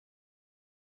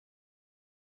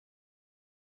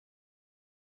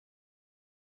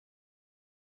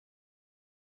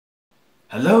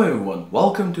Hello everyone,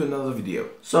 welcome to another video.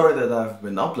 Sorry that I've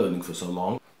been uploading for so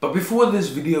long, but before this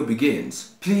video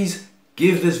begins, please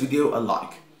give this video a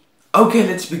like. Okay,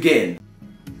 let's begin.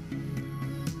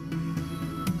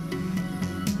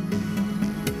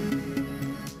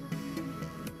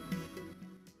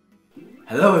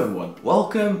 Hello everyone,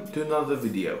 welcome to another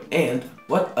video. And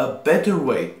what a better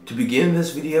way to begin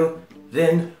this video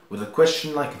than with a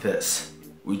question like this.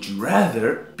 Would you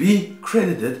rather be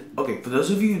credited? Okay, for those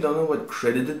of you who don't know what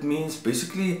credited means,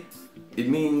 basically it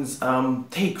means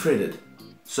take credit.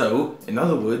 So, in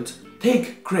other words,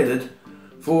 take credit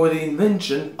for the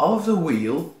invention of the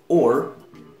wheel or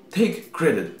take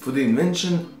credit for the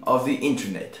invention of the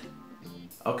internet.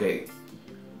 Okay,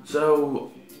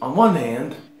 so on one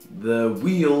hand, the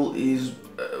wheel is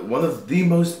one of the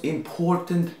most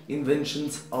important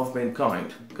inventions of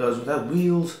mankind, because without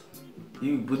wheels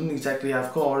you wouldn't exactly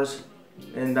have cars,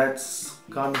 and that's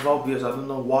kind of obvious. I don't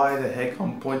know why the heck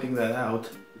I'm pointing that out,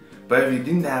 but if you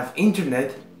didn't have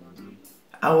internet,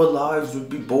 our lives would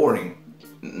be boring.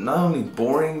 Not only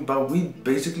boring, but we'd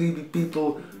basically be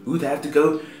people who'd have to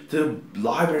go to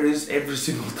libraries every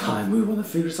single time we want to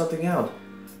figure something out.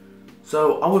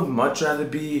 So I would much rather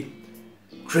be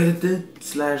credited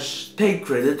 / take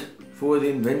credit for the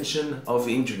invention of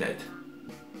the internet.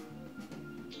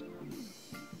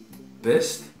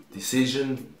 Best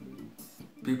decision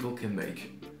people can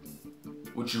make.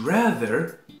 Would you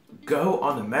rather go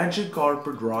on a magic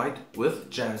carpet ride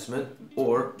with Jasmine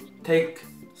or take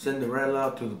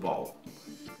Cinderella to the ball?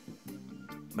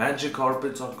 Magic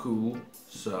carpets are cool,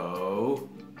 so...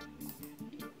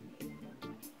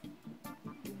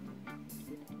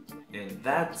 And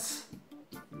that's...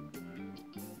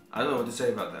 I don't know what to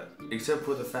say about that, except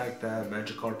for the fact that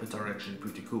magic carpets are actually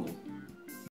pretty cool.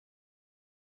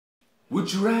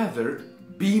 Would you rather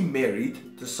be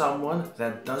married to someone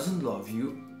that doesn't love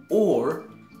you or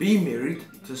be married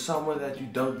to someone that you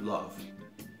don't love?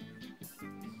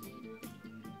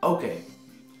 Okay,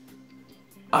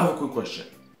 I have a quick question.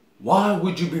 Why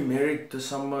would you be married to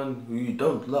someone who you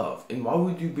don't love? And why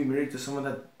would you be married to someone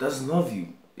that doesn't love you?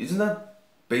 Isn't that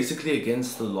basically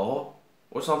against the law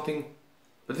or something?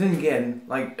 But then again,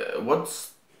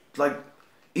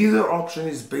 either option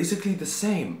is basically the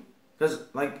same. Because,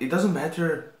 it doesn't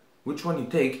matter which one you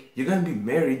take, you're gonna be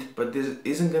married, but there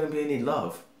isn't gonna be any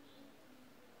love.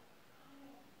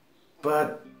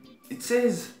 But it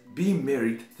says be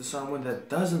married to someone that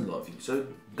doesn't love you. So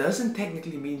it doesn't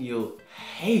technically mean you'll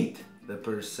hate the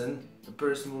person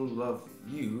will love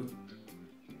you.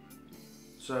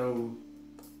 So,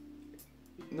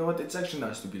 you know what, it's actually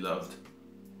nice to be loved.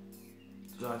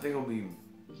 So I think I'll be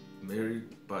married,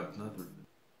 but not...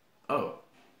 Oh,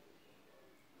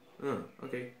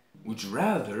 okay. Would you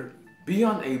rather be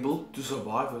unable to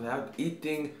survive without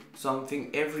eating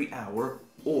something every hour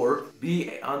or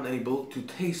be unable to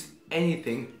taste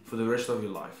anything for the rest of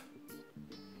your life?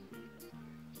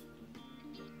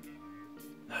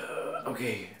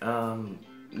 Okay,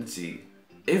 let's see.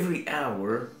 Every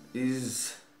hour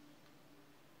is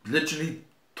literally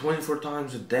 24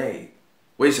 times a day.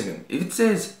 Wait a second, if it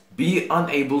says be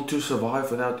unable to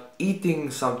survive without eating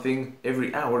something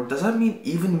every hour, does that mean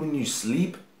even when you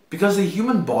sleep? Because the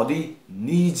human body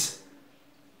needs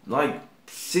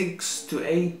 6 to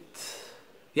 8,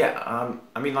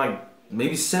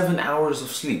 maybe 7 hours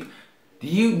of sleep. Do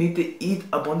you need to eat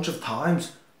a bunch of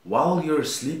times while you're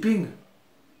sleeping?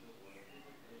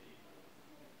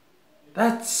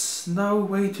 That's no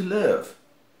way to live.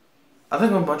 I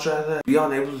think I'd much rather be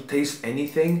unable to taste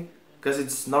anything, because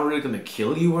it's not really gonna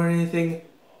kill you or anything.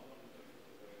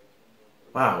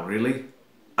 Wow, really?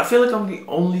 I feel like I'm the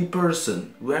only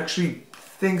person who actually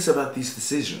thinks about these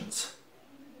decisions.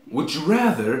 Would you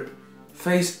rather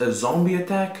face a zombie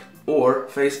attack or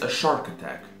face a shark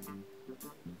attack?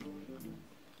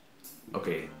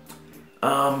 Okay.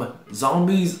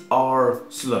 Zombies are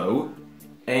slow,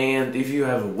 and if you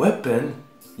have a weapon,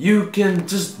 you can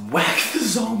just whack the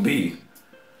zombie.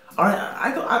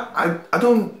 I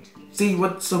don't see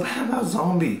what's so bad about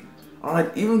zombie.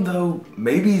 Alright, even though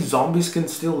maybe zombies can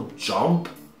still jump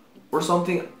or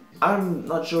something, I'm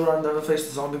not sure, I've never faced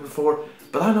a zombie before,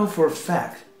 but I know for a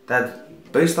fact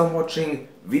that based on watching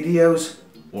videos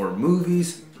or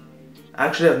movies,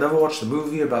 actually I've never watched a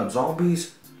movie about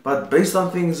zombies, but based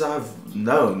on things I've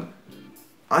known,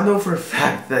 I know for a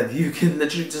fact that you can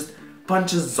literally just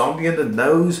punch a zombie in the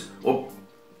nose or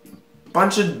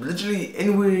punch it literally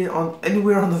anywhere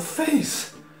on the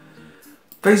face.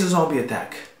 Face a zombie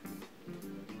attack.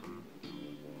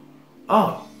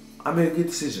 Oh, I made a good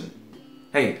decision.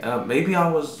 Hey, maybe I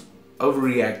was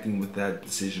overreacting with that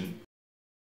decision.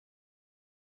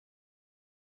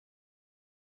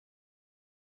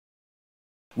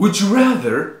 Would you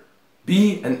rather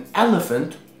be an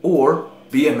elephant or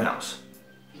be a mouse?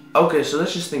 Okay, so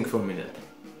let's just think for a minute.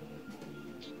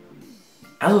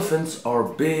 Elephants are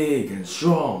big and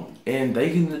strong, and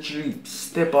they can literally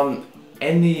step on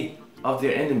any of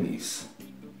their enemies.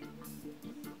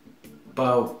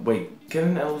 But wait, can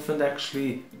an elephant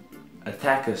actually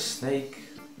attack a snake?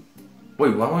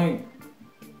 Wait,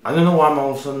 I don't know why I'm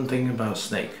all of a sudden thinking about a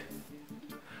snake.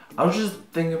 I was just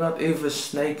thinking about if a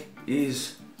snake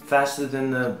is faster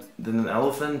than an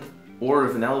elephant, or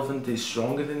if an elephant is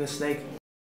stronger than a snake.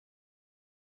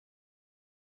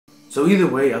 So either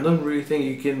way, I don't really think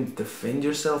you can defend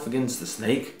yourself against the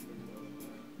snake.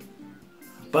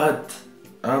 But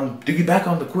to get back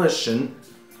on the question,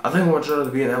 I think I would rather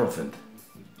be an elephant.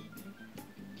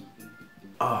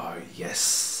 Oh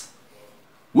yes.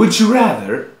 Would you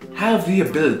rather have the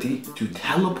ability to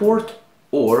teleport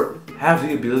or have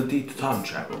the ability to time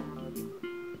travel?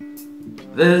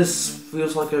 This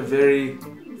feels like a very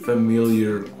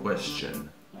familiar question.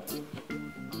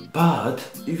 But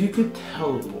if you could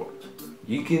teleport,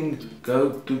 you can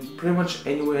go to pretty much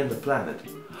anywhere on the planet.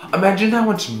 Imagine how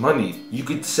much money you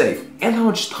could save and how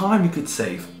much time you could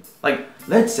save. Like,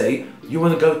 let's say you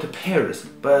want to go to Paris,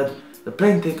 but the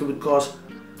plane ticket would cost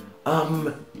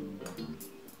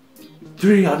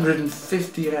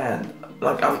 350 rand.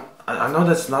 Like, I know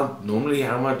that's not normally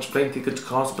how much plane tickets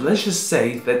cost, but let's just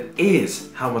say that is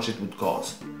how much it would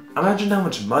cost. Imagine how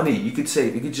much money you could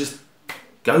save. You could just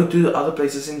go to other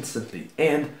places instantly.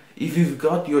 And if you've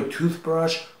got your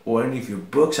toothbrush or any of your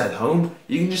books at home,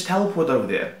 you can just teleport over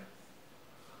there.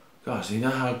 Gosh, do you know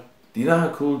how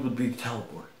cool it would be to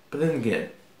teleport? But then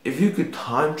again, if you could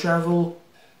time travel,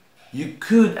 you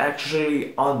could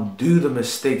actually undo the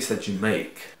mistakes that you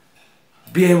make.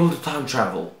 Be able to time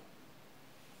travel.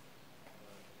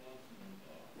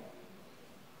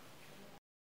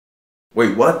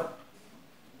 Wait, what?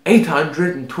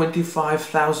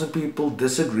 825,000 people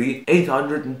disagree,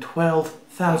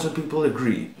 812,000 people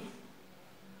agree.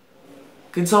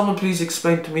 Can someone please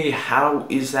explain to me how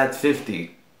is that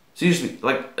 50? Seriously,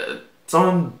 like,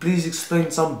 someone please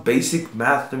explain some basic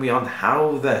math to me on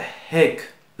how the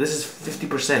heck this is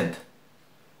 50%.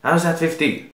 How is that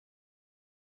 50?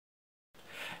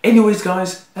 Anyways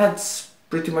guys, that's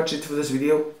pretty much it for this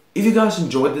video. If you guys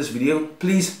enjoyed this video,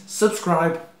 please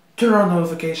subscribe, turn on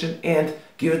notification, and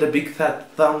give it a big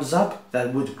fat thumbs up.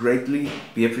 That would greatly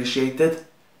be appreciated.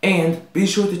 And be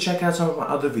sure to check out some of my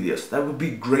other videos. That would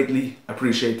be greatly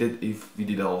appreciated if you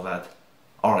did all of that.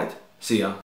 Alright, see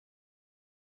ya.